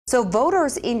So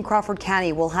voters in Crawford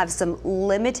County will have some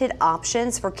limited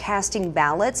options for casting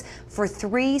ballots for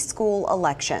 3 school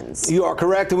elections. You are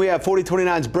correct, and we have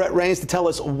 4029's Brett Rains to tell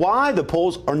us why the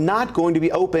polls are not going to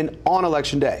be open on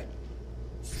Election Day.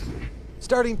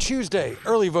 Starting Tuesday,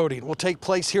 early voting will take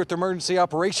place here at the Emergency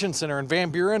Operations Center in Van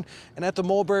Buren and at the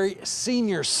Mulberry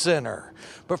Senior Center.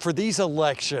 But for these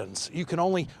elections, you can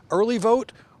only early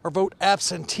vote or vote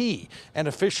absentee, and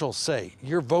officials say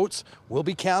your votes will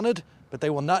be counted, but they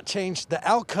will not change the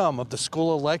outcome of the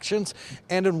school elections.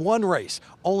 And in one race,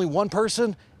 only one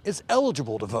person is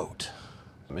eligible to vote.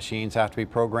 Machines have to be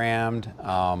programmed.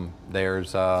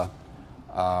 There's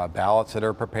ballots that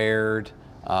are prepared.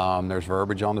 There's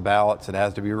verbiage on the ballots that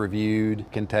has to be reviewed.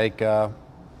 It can take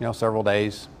several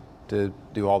days to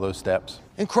do all those steps.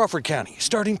 In Crawford County,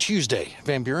 starting Tuesday,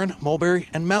 Van Buren, Mulberry,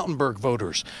 and Mountainburg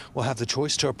voters will have the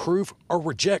choice to approve or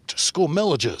reject school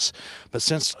millages. But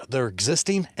since they're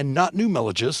existing and not new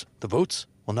millages, the votes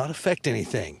will not affect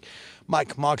anything.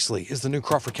 Mike Moxley is the new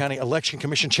Crawford County Election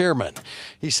Commission chairman.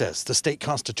 He says the state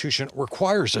constitution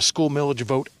requires a school millage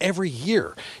vote every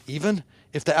year, even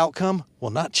if the outcome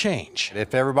will not change.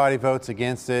 If everybody votes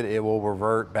against it, it will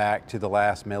revert back to the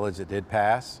last millage that did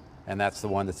pass. And that's the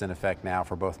one that's in effect now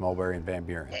for both Mulberry and Van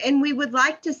Buren. And we would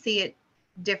like to see it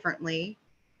differently.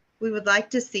 We would like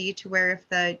to see to where if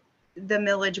the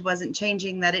millage wasn't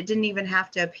changing, that it didn't even have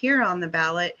to appear on the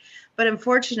ballot. But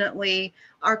unfortunately,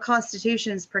 our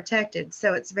Constitution is protected,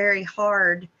 so it's very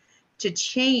hard to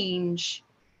change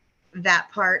that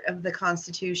part of the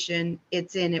Constitution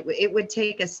it's in. It would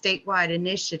take a statewide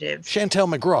initiative. Chantel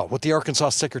McGraw with the Arkansas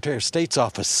Secretary of State's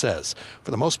office says,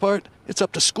 for the most part, it's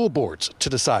up to school boards to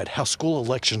decide how school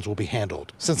elections will be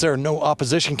handled. Since there are no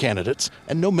opposition candidates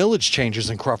and no millage changes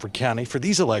in Crawford County for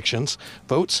these elections,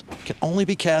 votes can only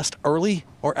be cast early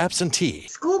or absentee.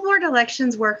 School board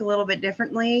elections work a little bit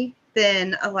differently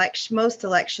than most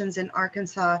elections in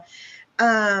Arkansas.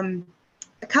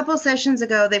 A couple sessions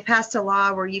ago, they passed a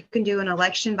law where you can do an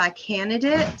election by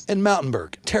candidate. In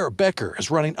Mountainburg, Tara Becker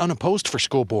is running unopposed for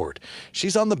school board.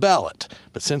 She's on the ballot,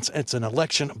 but since it's an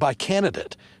election by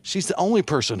candidate, she's the only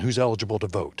person who's eligible to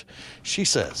vote. She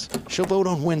says she'll vote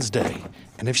on Wednesday,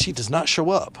 and if she does not show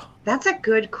up. That's a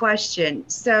good question.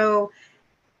 So,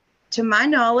 to my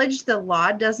knowledge, the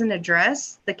law doesn't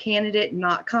address the candidate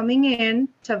not coming in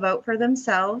to vote for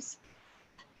themselves.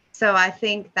 So I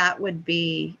think that would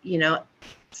be,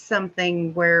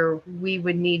 something where we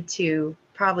would need to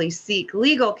probably seek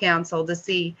legal counsel to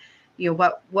see,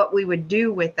 what we would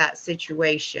do with that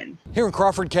situation. Here in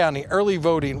Crawford County, early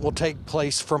voting will take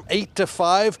place from 8 to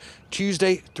 5,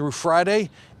 Tuesday through Friday,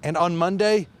 and on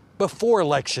Monday before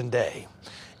Election Day.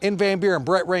 In Van Buren,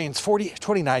 Brett Rains,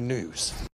 4029 News.